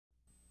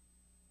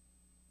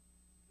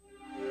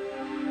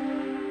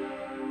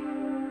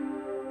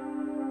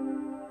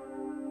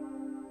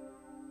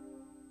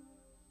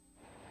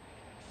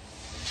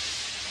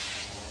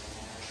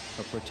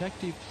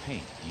Protective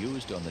paint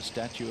used on the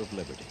Statue of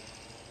Liberty.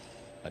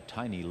 A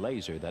tiny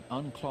laser that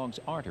unclogs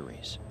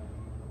arteries.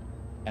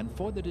 And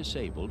for the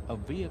disabled, a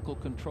vehicle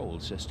control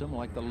system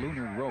like the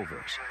lunar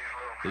rovers.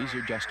 These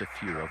are just a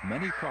few of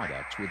many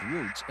products with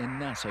roots in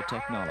NASA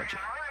technology.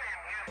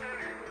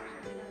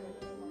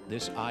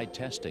 This eye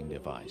testing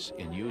device,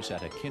 in use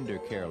at a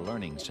KinderCare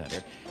Learning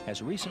Center,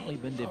 has recently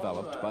been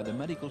developed by the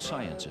Medical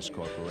Sciences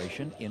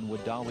Corporation in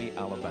Wedowee,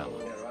 Alabama.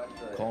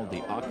 Called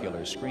the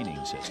Ocular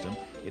Screening System,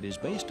 it is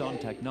based on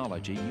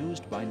technology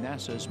used by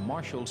NASA's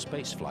Marshall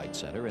Space Flight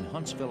Center in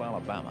Huntsville,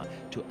 Alabama,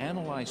 to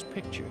analyze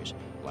pictures,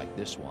 like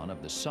this one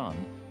of the sun,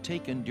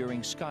 taken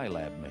during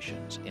Skylab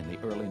missions in the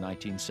early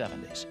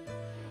 1970s.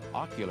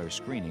 Ocular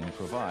screening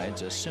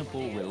provides a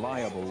simple,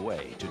 reliable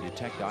way to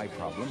detect eye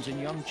problems in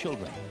young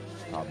children,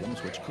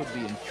 problems which could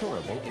be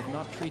incurable if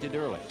not treated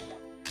early.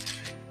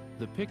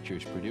 The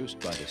pictures produced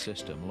by the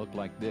system look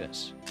like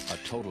this. A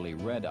totally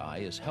red eye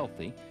is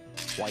healthy.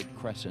 White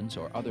crescents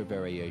or other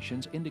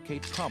variations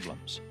indicate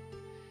problems.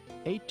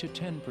 8 to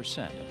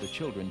 10% of the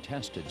children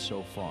tested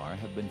so far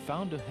have been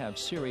found to have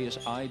serious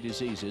eye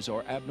diseases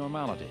or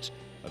abnormalities,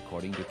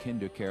 according to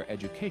KinderCare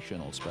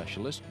educational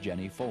specialist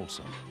Jenny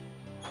Folsom.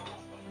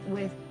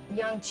 With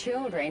young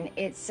children,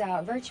 it's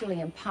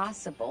virtually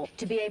impossible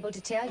to be able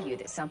to tell you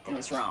that something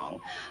is wrong.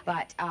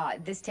 But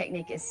this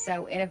technique is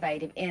so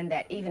innovative in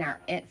that even our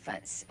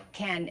infants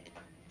can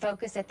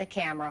focus at the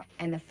camera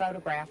and the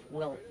photograph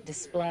will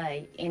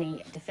display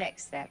any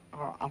defects that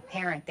are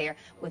apparent there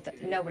with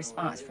no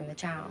response from the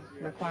child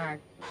required.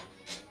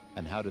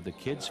 And how do the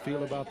kids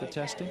feel about the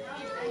testing?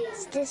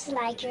 It's just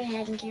like you're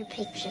having your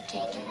picture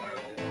taken.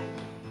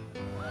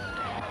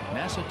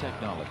 NASA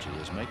technology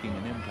is making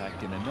an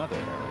impact in another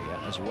area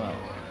as well.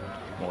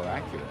 More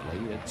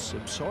accurately, it's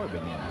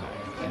absorbing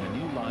impact in a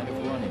new line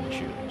of running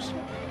shoes.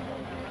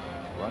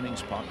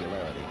 Running's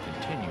popularity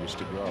continues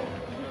to grow,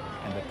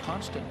 and the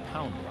constant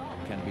pounding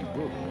can be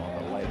brutal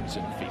on the legs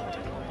and feet.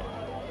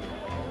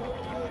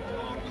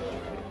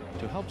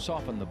 To help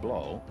soften the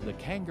blow, the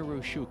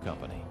Kangaroo Shoe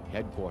Company,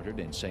 headquartered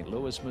in St.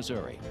 Louis,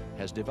 Missouri,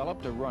 has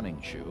developed a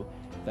running shoe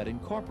that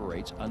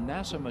incorporates a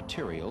NASA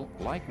material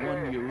like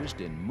one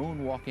used in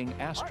moonwalking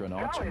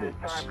astronauts'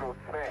 boots.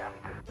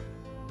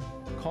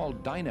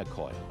 Called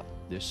Dynacoil,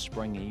 this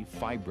springy,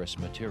 fibrous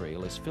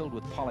material is filled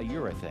with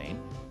polyurethane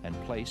and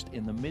placed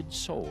in the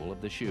midsole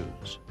of the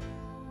shoes.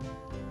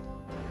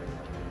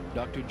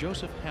 Dr.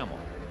 Joseph Hamill,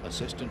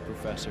 assistant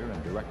professor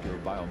and director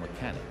of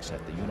biomechanics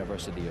at the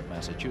University of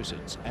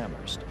Massachusetts,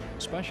 Amherst,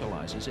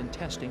 specializes in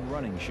testing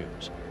running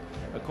shoes.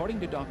 According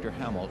to Dr.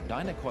 Hamill,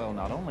 Dynacoil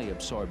not only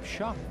absorbs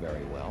shock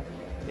very well,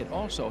 it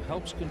also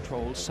helps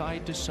control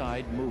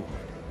side-to-side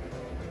movement.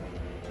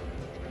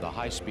 The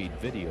high-speed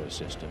video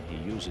system he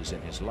uses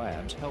in his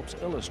labs helps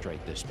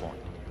illustrate this point.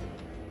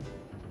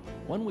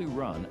 When we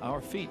run,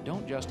 our feet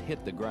don't just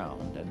hit the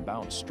ground and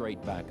bounce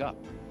straight back up.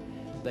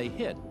 They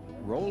hit,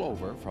 roll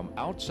over from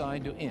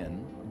outside to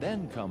in,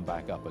 then come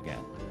back up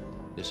again.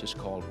 This is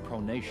called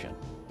pronation.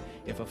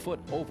 If a foot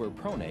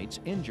over-pronates,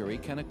 injury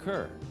can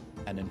occur.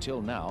 And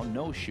until now,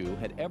 no shoe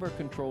had ever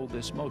controlled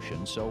this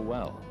motion so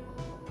well.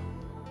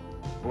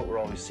 What we're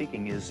always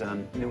seeking is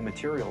new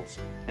materials.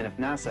 And if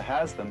NASA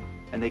has them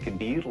and they can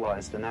be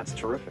utilized, then that's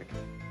terrific.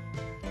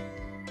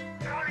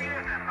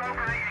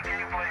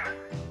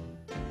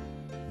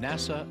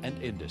 NASA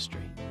and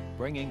industry,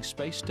 bringing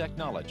space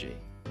technology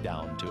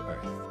down to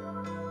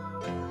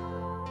Earth.